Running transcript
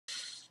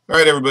All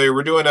right, everybody.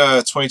 We're doing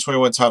a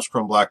 2021 Topps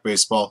Chrome Black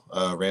Baseball,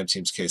 Ram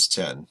Teams Case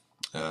 10.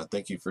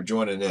 Thank you for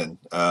joining in.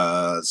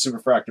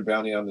 Superfractor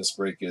bounty on this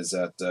break is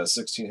at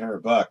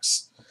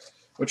 $1,600,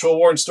 which will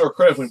warrant store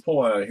credit if we pull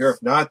one out of here.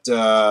 If not,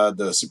 the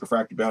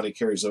Superfractor bounty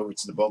carries over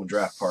to the Bowman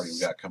Draft Party we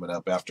got coming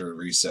up after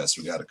recess.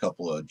 We got a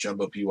couple of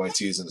Jumbo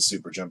PYTs and a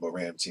Super Jumbo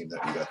Ram team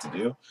that we got to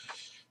do.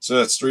 So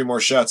that's 3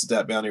 more shots at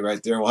that bounty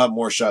right there. We'll have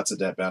more shots at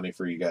that bounty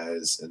for you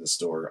guys in the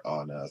store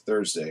on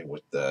Thursday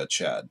with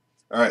Chad.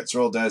 All right, let's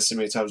roll dice. See how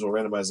many times we'll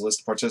randomize a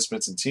list of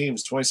participants and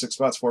teams. 26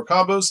 spots for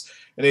combos,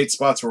 and 8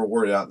 spots were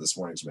awarded out in this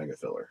morning's mega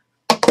filler.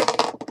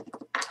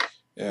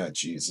 Yeah,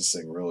 geez, this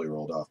thing really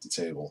rolled off the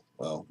table.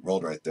 Well,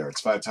 rolled right there.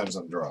 It's 5 times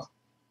on the draw.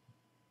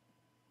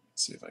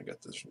 Let's see if I can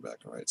get this from back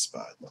in the right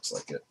spot. Looks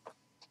like it.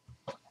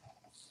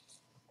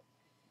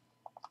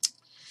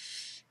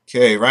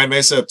 Okay, Ryan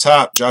Mesa up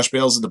top, Josh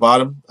Bales at the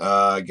bottom.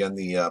 Again,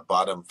 the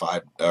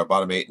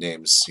bottom 8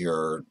 names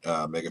here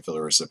are mega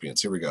filler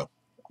recipients. Here we go.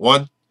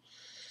 1,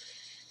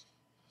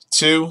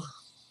 2,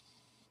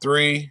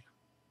 3,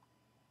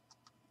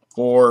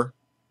 4,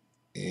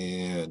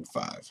 and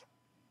 5.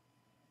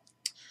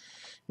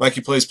 Mikey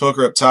plays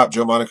poker up top,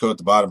 Joe Monaco at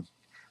the bottom.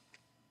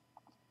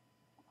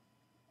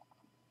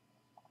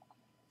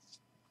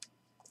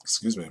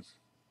 Excuse me.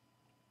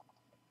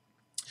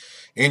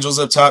 Angels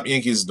up top,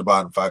 Yankees at the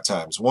bottom 5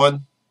 times.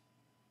 1,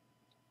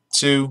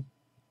 2,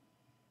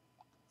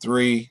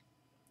 3,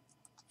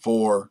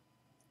 4,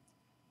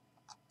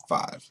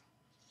 5.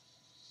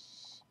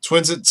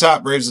 Twins at the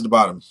top, Braves at the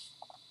bottom.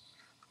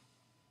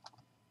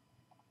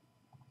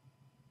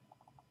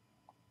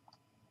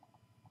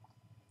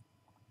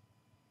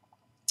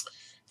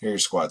 Here are your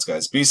squads,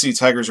 guys. BC,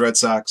 Tigers, Red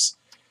Sox.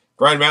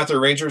 Brian Mather,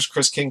 Rangers.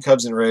 Chris King,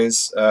 Cubs and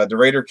Rays. The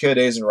Raider Kid,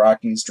 A's and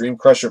Rockies. Dream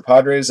Crusher,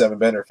 Padres. Evan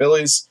Bender,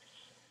 Phillies.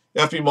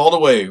 FB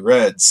Moldaway,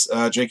 Reds.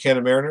 Jake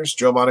Cannon, Mariners.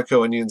 Joe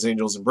Monaco, Indians,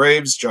 Angels, and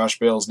Braves. Josh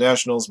Bales,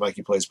 Nationals.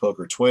 Mikey Plays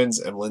Poker,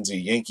 Twins. M. Lindsay,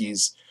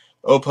 Yankees.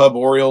 OPUB,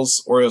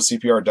 Orioles. Orioles,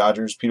 CPR,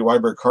 Dodgers. Peter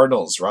Weiberg,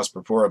 Cardinals. Ross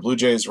Purpura, Blue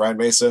Jays. Ryan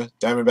Mesa,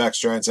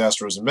 Diamondbacks, Giants,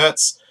 Astros, and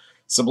Mets.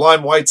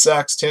 Sublime, White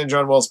Sox. Tan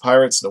John Wells,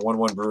 Pirates. The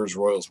 1-1 Brewers,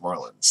 Royals,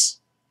 Marlins.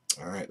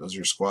 All right, those are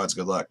your squads.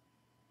 Good luck.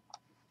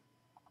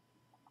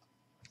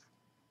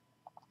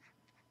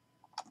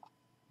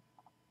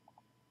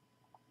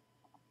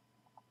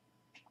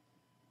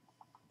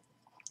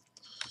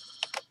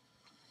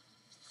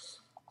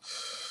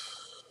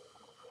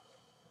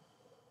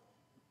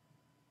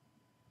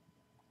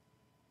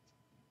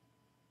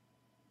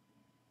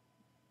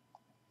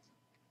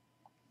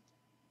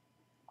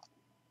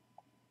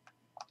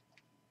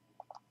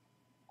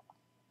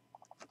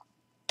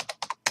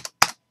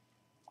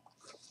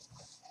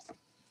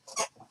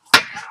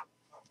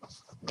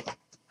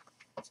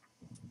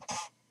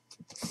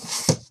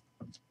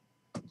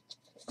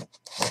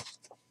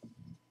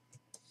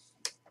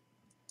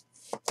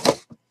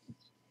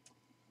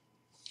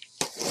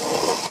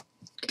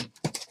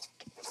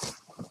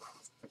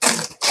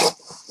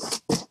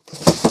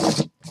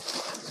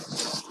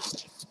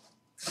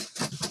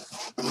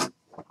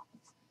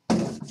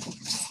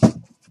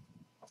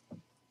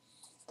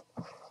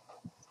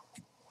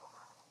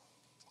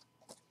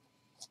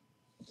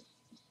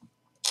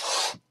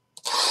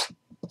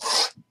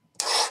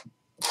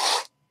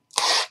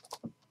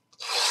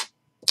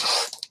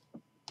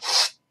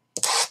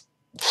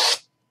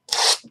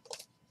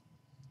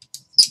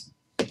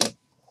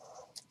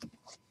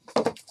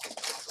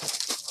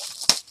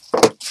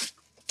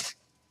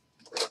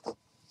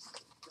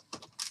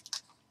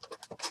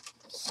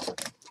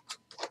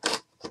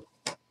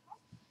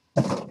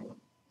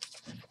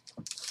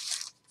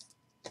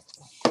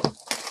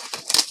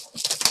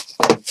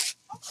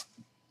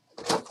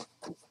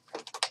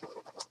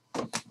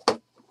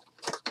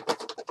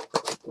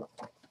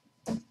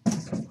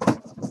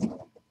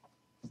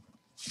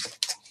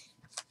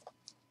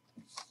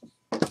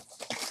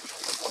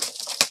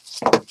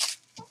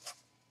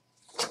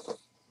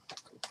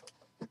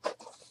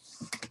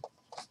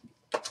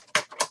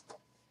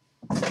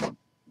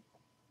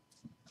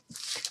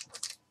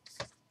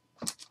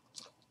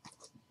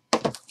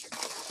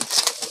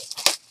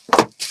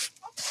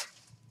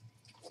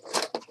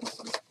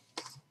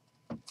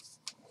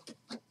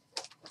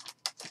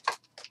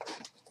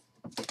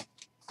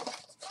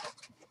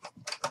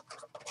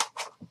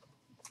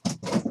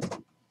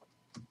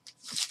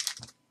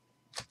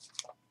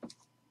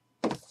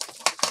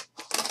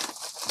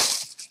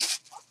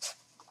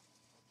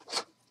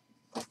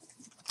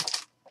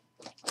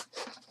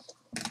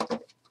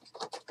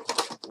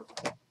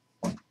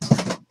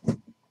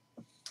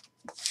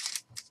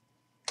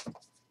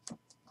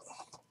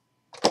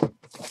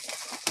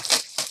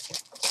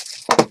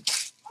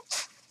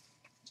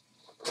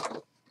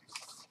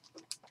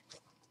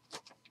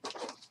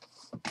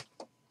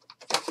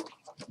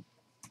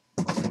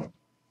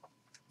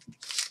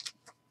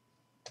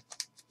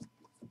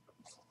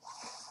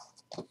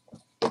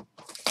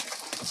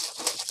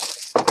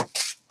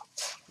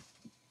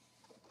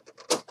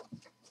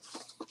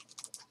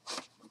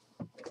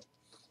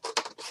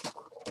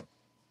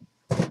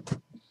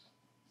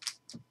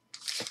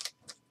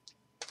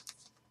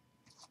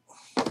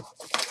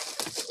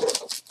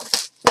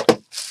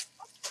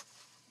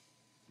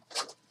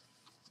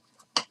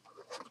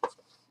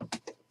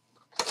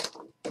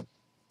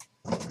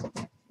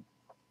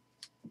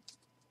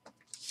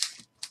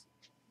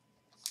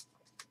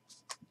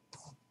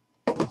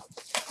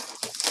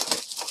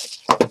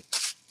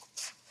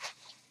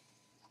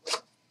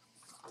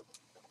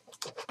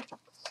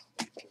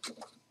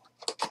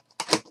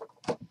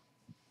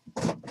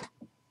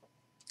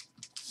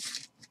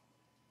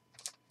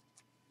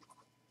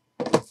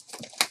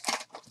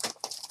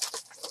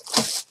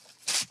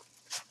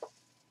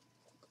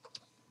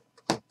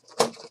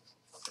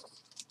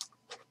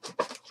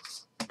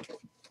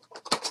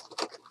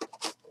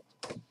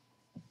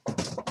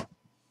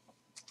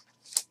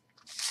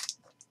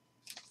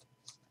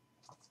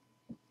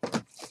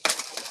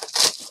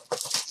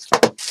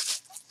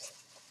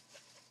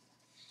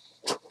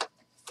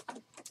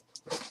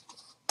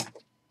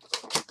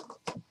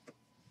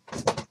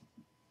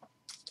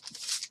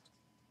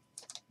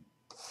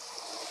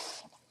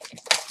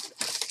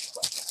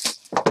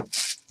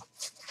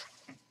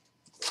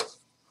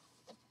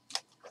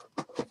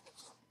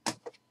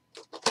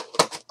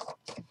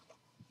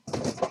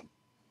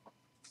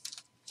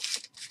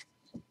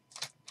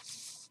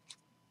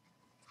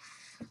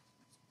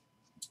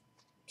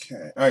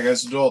 Okay. All right,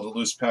 guys. We'll do all the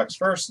loose packs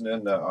first, and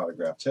then the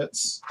autographed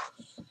hits.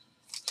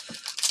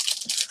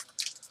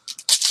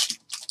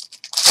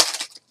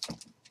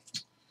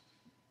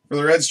 For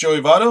the Reds,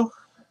 Joey Votto.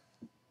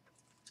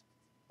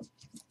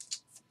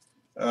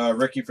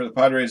 Ricky for the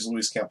Padres,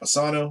 Luis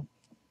Camposano.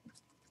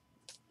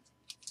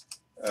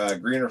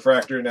 Green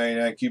Refractor,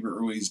 99, Keibert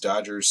Ruiz,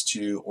 Dodgers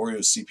to Oreo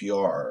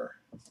CPR.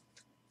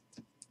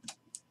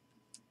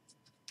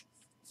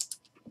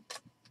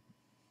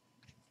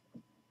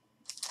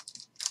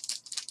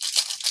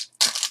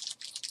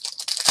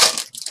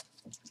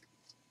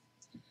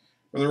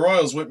 For the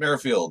Royals, Whit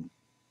Merrifield.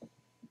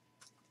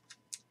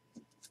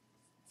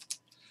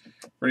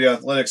 For the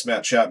Athletics,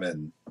 Matt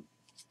Chapman.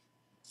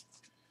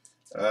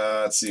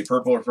 Let's see,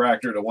 Purple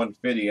Refractor to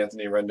 150,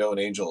 Anthony Rendon,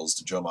 Angels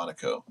to Joe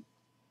Monaco.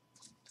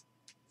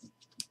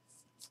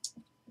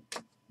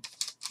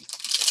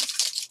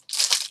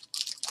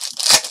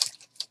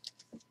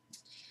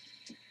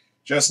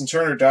 Justin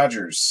Turner,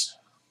 Dodgers.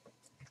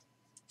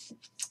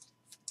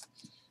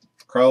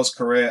 Carlos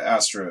Correa,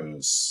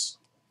 Astros.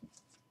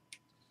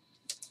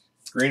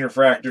 Green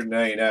Refractor,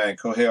 99,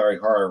 Kohei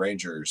Arihara,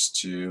 Rangers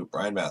to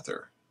Brian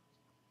Mather.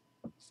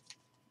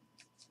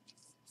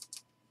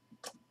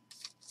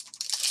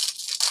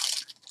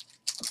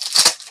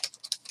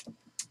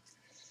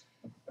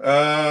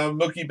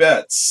 Mookie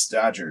Betts,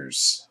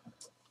 Dodgers.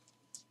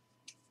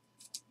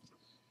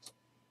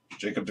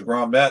 Jacob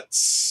deGrom,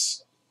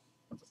 Mets.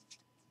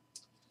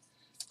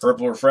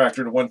 Purple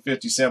Refractor to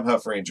 150, Sam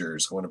Huff,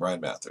 Rangers, going to Brian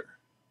Mather.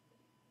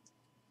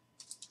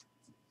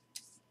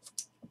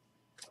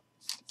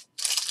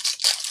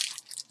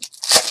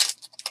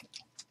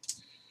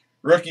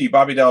 Rookie,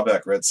 Bobby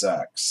Dalbec, Red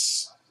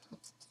Sox.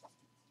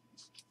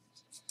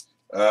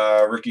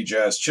 Rookie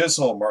Jazz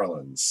Chisholm,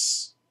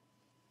 Marlins.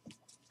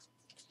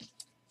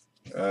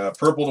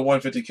 Purple to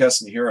 150,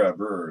 Keston Hiura,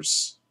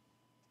 Brewers.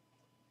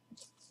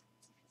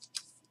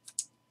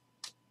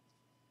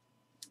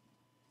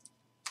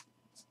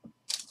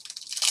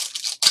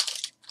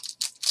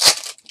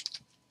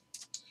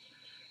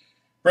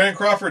 Brandon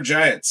Crawford,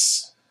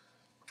 Giants.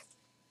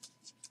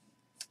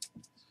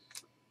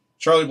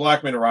 Charlie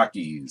Blackmon,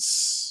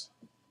 Rockies.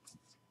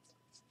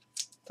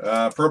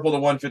 Purple to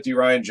 150,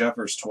 Ryan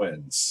Jeffers,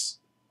 Twins.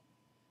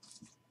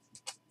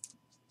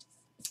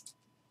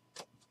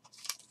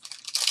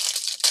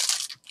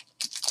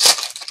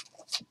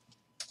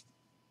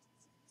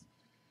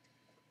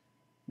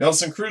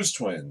 Nelson Cruz,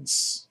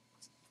 Twins.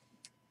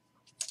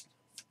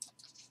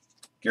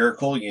 Garrett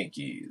Cole,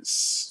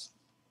 Yankees.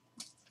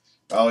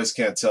 I always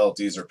can't tell if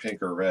these are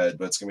pink or red,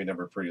 but it's going to be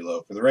numbered pretty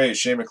low. For the Rays,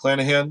 Shane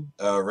McClanahan.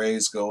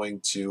 Rays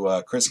going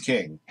to Chris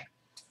King.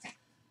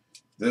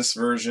 This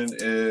version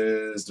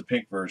is the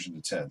pink version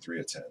to 10, 3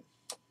 of 10.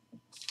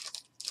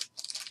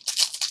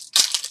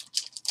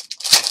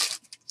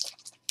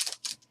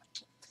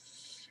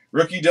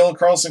 Rookie Dylan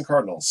Carlson,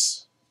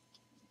 Cardinals.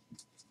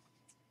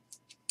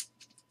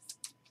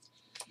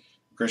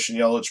 Christian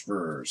Yelich,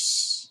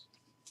 Brewers.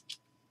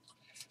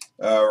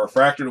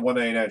 Refractor to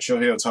 199,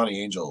 Shohei Ohtani,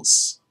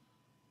 Angels.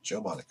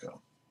 Joe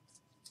Monaco.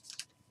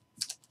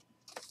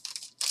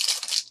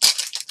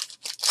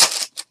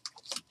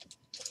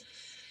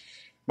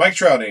 Mike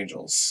Trout,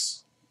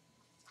 Angels.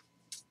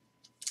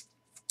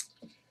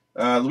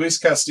 Luis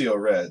Castillo,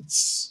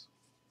 Reds.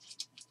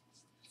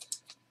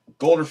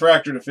 Gold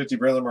Refractor to 50,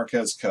 Braylon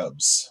Marquez,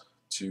 Cubs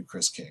to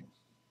Chris King.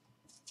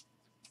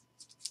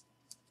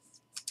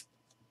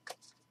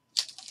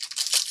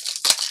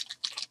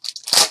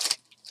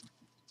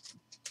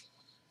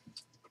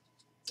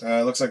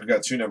 Looks like we've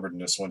got two numbered in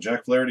this one.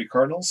 Jack Flaherty,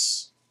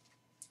 Cardinals.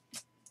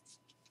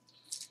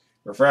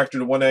 Refractor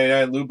to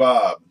 199, Lou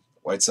Bob,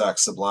 White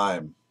Sox,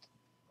 Sublime.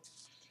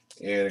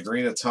 And a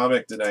green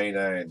atomic to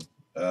 99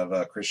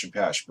 of Christian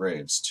Pash,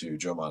 Braves to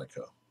Joe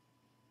Monaco.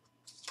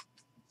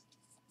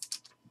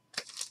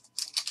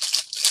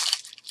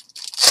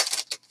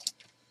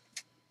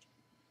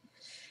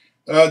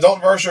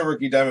 Dalton Varsho,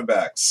 rookie,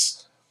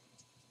 Diamondbacks.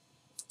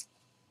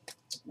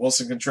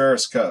 Wilson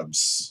Contreras,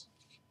 Cubs.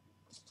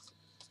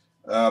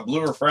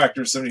 Blue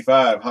Refractor,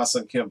 75,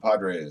 Ha-Seong Kim,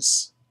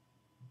 Padres.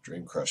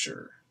 Dream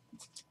Crusher.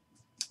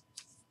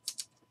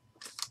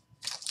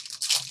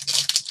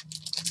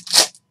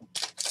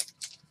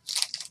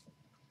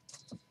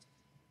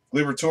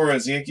 Gleyber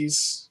Torres,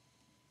 Yankees.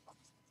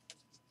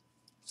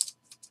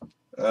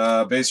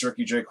 Base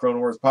rookie, Jake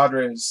Cronenworth,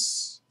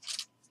 Padres.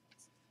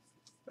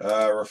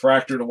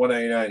 Refractor to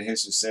 199,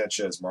 Jesus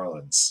Sanchez,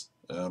 Marlins.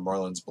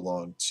 Marlins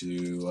belong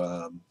to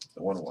the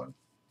 1-1.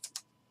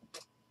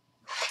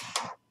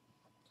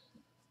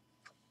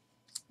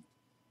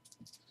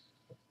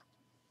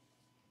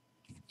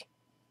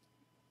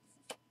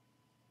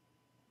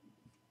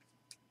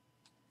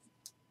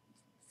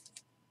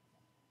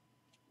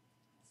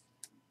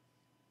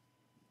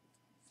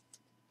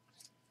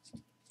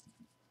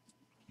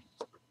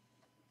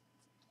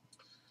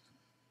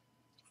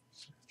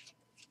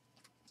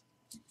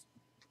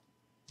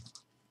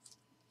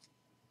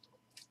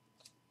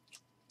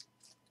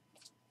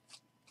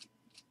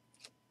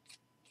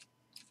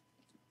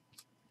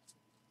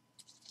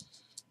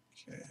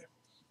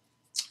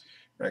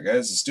 All right,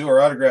 guys, let's do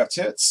our autographed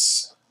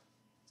hits.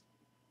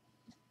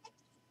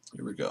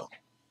 Here we go.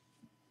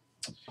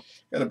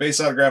 Got a base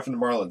autograph from the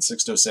Marlins,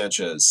 Sixto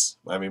Sanchez.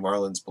 Miami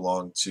Marlins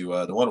belong to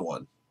the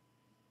 1-1.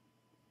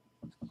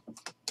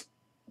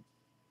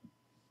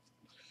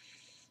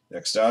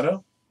 Next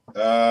auto.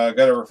 Got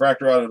a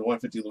refractor auto to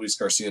 150 Luis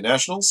Garcia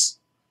Nationals,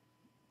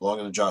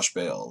 belonging to Josh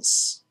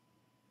Bales.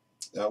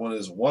 That one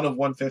is 1 of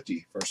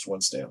 150, first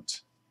one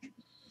stamped.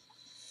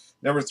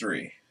 Number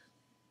 3.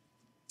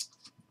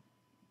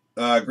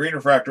 Green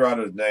refractor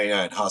auto to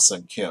 99,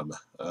 Ha-Seong Kim.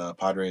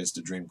 Padres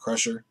to Dream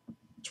Crusher,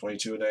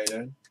 22 of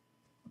 99.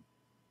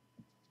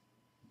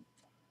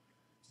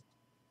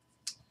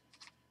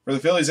 For the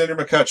Phillies, Andrew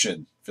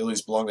McCutchen.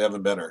 Phillies belong to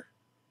Evan Benner.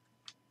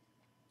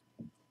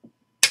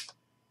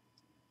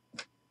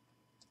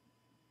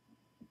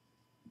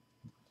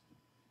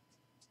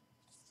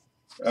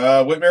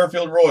 Whit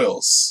Merrifield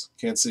Royals.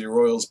 Kansas City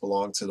Royals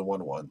belong to the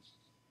 1-1.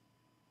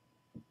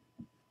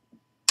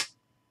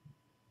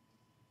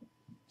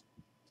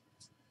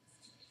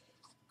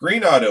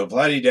 Green auto,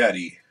 Vladdy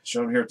Daddy.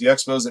 Shown here at the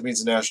Expos. That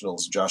means the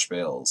Nationals. Josh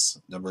Bales,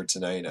 numbered to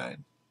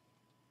 99.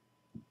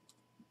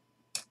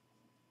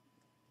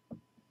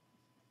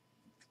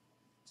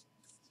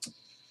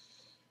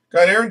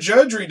 Got Aaron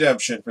Judge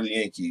redemption for the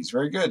Yankees.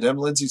 Very good. Dem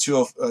Lindsay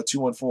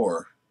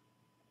 214.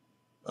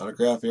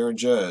 Autograph Aaron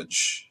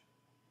Judge.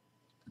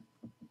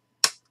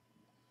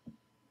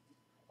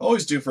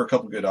 Always due for a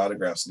couple good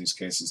autographs in these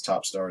cases.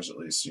 Top stars at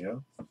least, you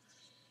know.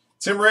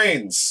 Tim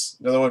Raines.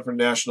 Another one from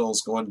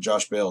Nationals going to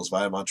Josh Bales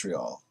via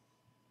Montreal.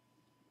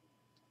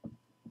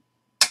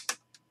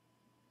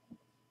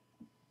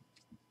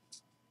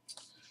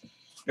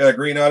 Got a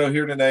green auto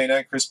here to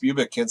 99. Chris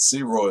Bubic, Kansas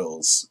City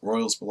Royals.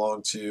 Royals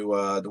belong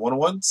to the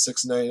 1-1,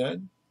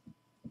 6/99.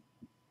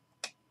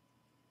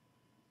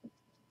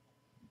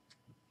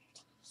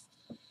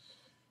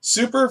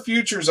 Super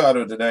Futures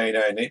auto to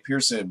 99. Nate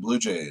Pearson, Blue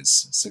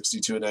Jays,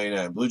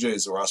 62/99. Blue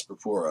Jays, Ross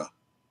Purpura.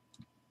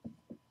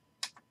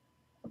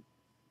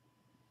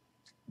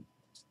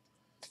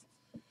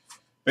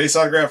 Base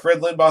autograph,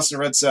 Fred Lynn, Boston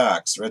Red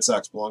Sox. Red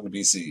Sox belong to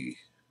BC.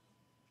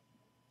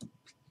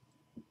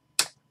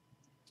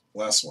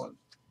 Last one.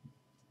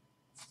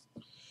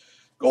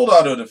 Gold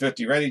auto to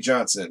 50, Randy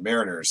Johnson,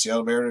 Mariners,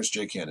 Seattle Mariners,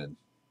 Jay Cannon.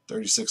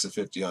 36 of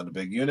 50 on the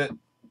big unit.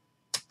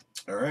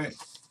 All right.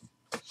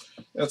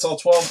 That's all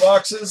 12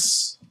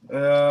 boxes.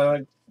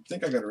 I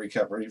think I got a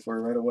recap ready for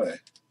you right away.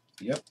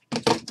 Yep.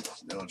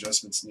 No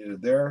adjustments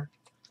needed there.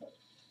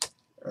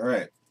 All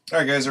right. All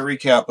right, guys, a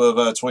recap of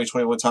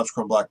 2021 Topps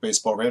Chrome Black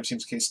Baseball, Ram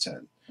Teams Case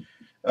 10.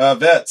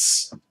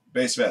 Vets,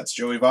 base vets,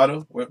 Joey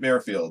Votto, Whit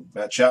Merrifield,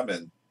 Matt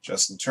Chapman,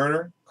 Justin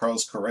Turner,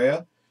 Carlos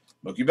Correa,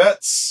 Mookie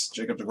Betts,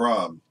 Jacob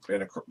deGrom,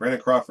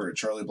 Brandon Crawford,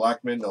 Charlie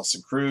Blackmon,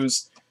 Nelson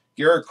Cruz,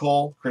 Garrett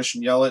Cole,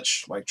 Christian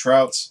Yelich, Mike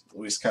Trout,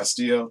 Luis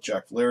Castillo,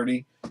 Jack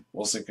Flaherty,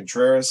 Wilson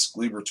Contreras,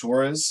 Gleyber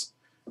Torres.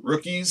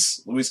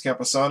 Rookies, Luis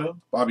Camposano,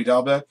 Bobby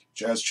Dalbec,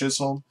 Jazz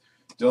Chisholm,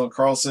 Dylan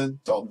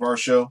Carlson, Dalton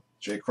Varsho,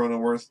 Jay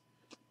Cronenworth.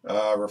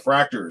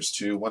 Refractors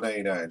to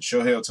 199,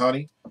 Shohei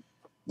Ohtani,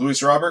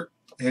 Luis Robert,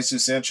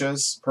 Jesus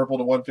Sanchez, purple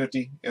to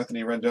 150,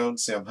 Anthony Rendon,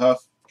 Sam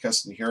Huff,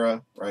 Keston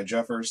Hiura, Ryan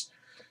Jeffers.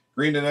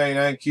 Green to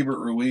 99,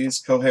 Keibert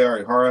Ruiz, Kohei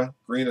Arihara.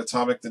 Green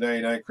atomic to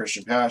 99,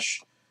 Christian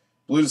Pash.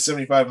 Blue to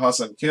 75,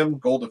 Ha-Seong Kim.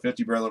 Gold to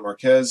 50, Braylon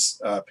Marquez.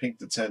 Pink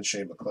to 10,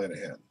 Shane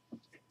McClanahan.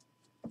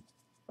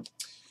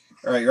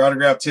 All right, your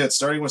autographed hits,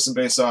 starting with some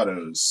base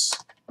autos.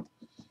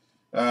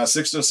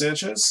 Sixto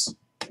Sanchez,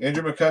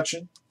 Andrew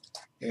McCutchen,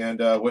 and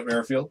Whit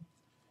Merrifield.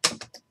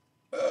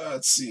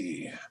 Let's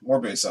see, more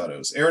base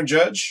autos. Aaron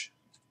Judge,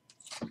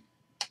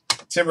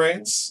 Tim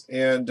Raines,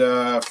 and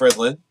Fred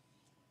Lynn.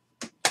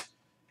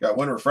 Got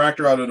one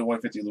refractor auto to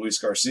 150, Luis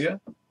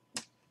Garcia.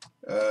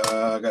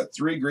 Got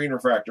 3 green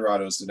refractor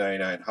autos to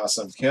 99,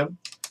 Ha-Seong Kim,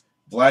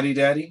 Vladdy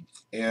Daddy,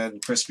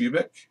 and Chris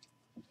Bubic.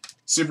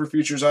 Super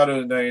Futures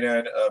auto to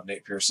 99 of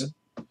Nate Pearson.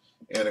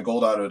 And a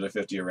gold auto to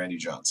 50 of Randy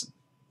Johnson.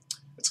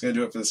 That's going to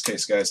do it for this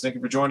case, guys. Thank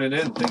you for joining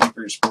in. Thank you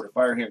for your support of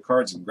Firehand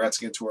Cards. And congrats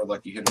again to our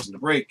lucky hitters in the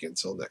break.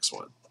 Until next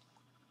one.